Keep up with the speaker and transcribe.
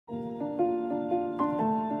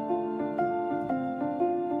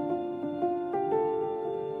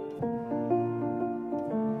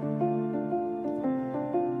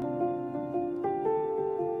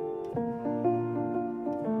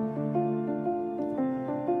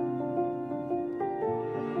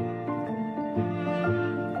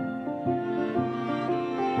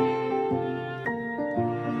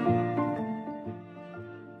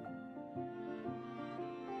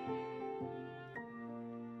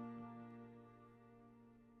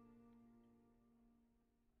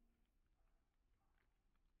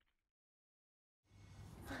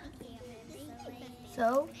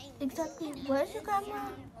So, exactly, where's your grandma?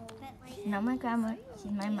 She's not my grandma,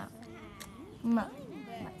 she's my mom. Mom.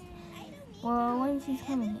 Well, when she's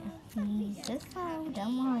coming here, please just slow,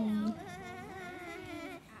 don't worry.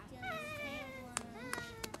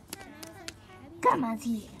 Grandma's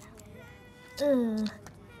here. Ugh.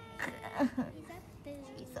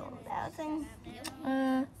 She's so embarrassing.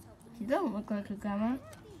 She doesn't look like a grandma.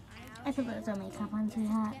 I should put some makeup on,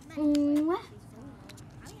 sweetheart.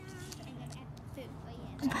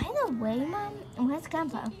 By the way, Mom, where's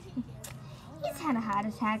Grandpa? He's had a heart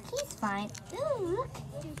attack. He's fine. Ooh, look.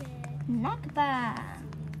 Nakba.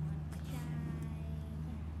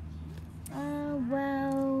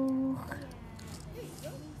 Well...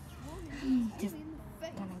 just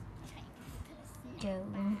gonna go.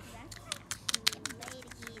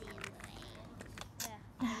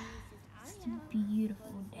 It's a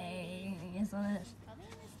beautiful day. Yes, it is.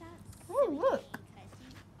 Oh, look.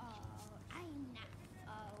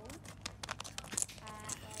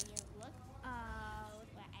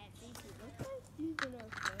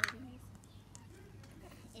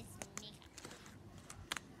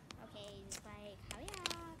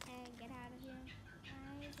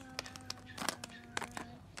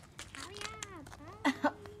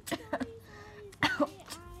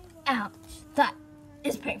 Ouch, that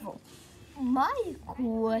is painful. My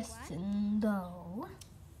question, though,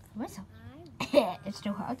 for myself, it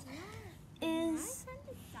still hurts, is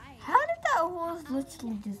how did that horse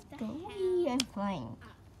literally just go wee and flying?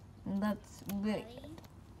 That's really good.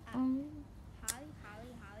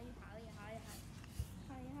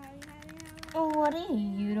 What are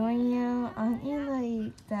you doing now? Aren't you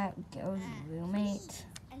like that girl's roommate?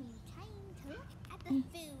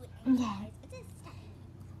 Yeah.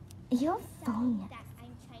 You're phone.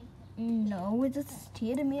 No, we're just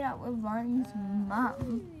here to meet up with Ryan's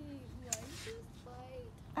mom.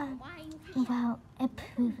 Well,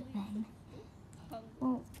 approve it then.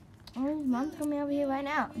 Well, Ryan's mom's coming over here right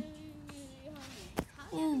now.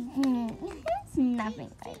 It's nothing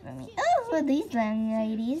right for me. Oh, for these young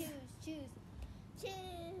ladies.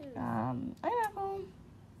 I'm Apple.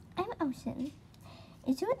 I'm Ocean.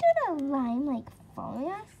 Is your daughter Lime like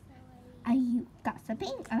following us? Are you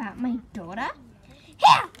gossiping about my daughter?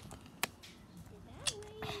 Here!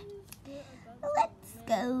 Let's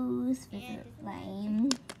go visit Lime.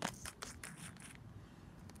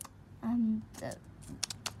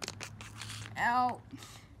 Ouch.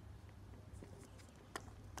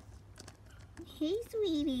 Hey,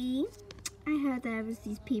 sweetie. I heard there was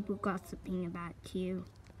these people gossiping about you.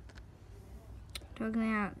 Talking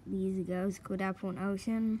about these girls called Apple and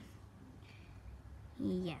Ocean.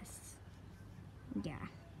 Yes. Yeah,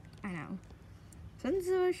 I know. Friends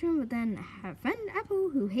of Ocean, but then her friend Apple,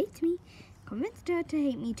 who hates me, convinced her to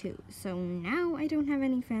hate me too. So now I don't have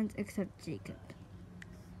any friends except Jacob.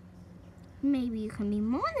 Maybe you can be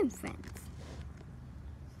more than friends.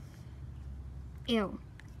 Ew.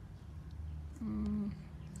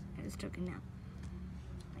 I was joking now.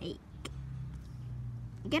 Like,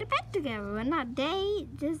 get it back together. We're not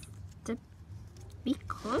date, just to be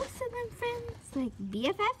closer than friends, like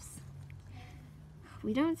BFFs.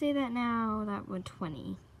 We don't say that now that we're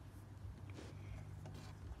 20.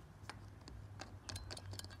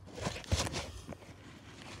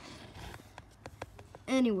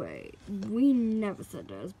 Anyway, we never said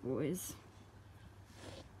that as boys.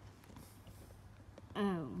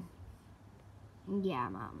 Oh. Yeah,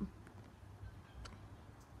 Mom.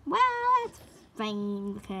 Well, that's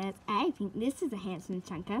fine because I think this is a handsome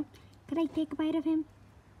chunker. Could I take a bite of him?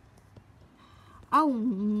 Oh,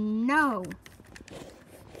 no.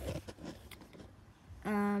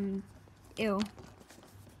 Ew.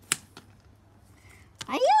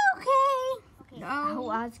 Are you okay? No.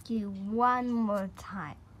 I'll ask you one more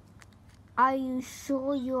time. Are you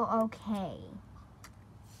sure you're okay?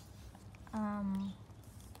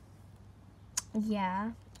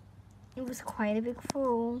 Yeah. It was quite a big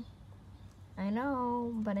fall. I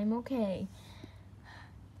know, but I'm okay.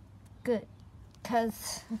 Good.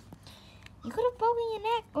 Because you could have broken your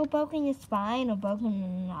neck, or broken your spine, or broken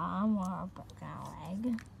an arm, or broken a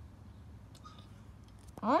leg.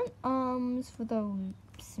 Aren't arms for those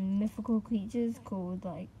mythical creatures called,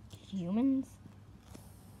 like, humans?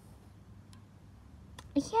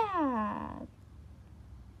 Yeah.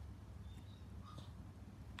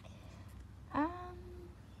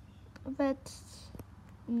 But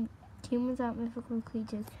humans aren't mythical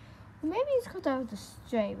creatures. Maybe it's because I was a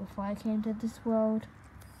stray before I came to this world.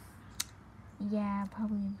 Yeah,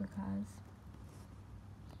 probably because.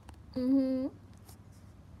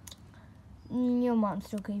 Your mom's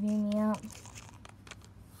still creeping me out.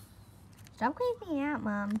 Stop creeping me out,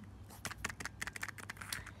 Mom.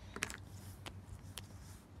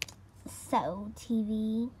 So,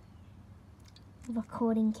 TV,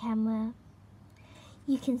 recording camera,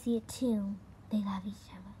 you can see it too. They love each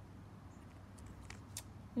other.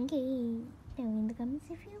 Okay, tell me in the comments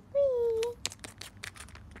if you agree.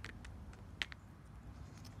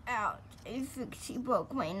 Ouch, I think she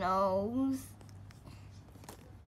broke my nose.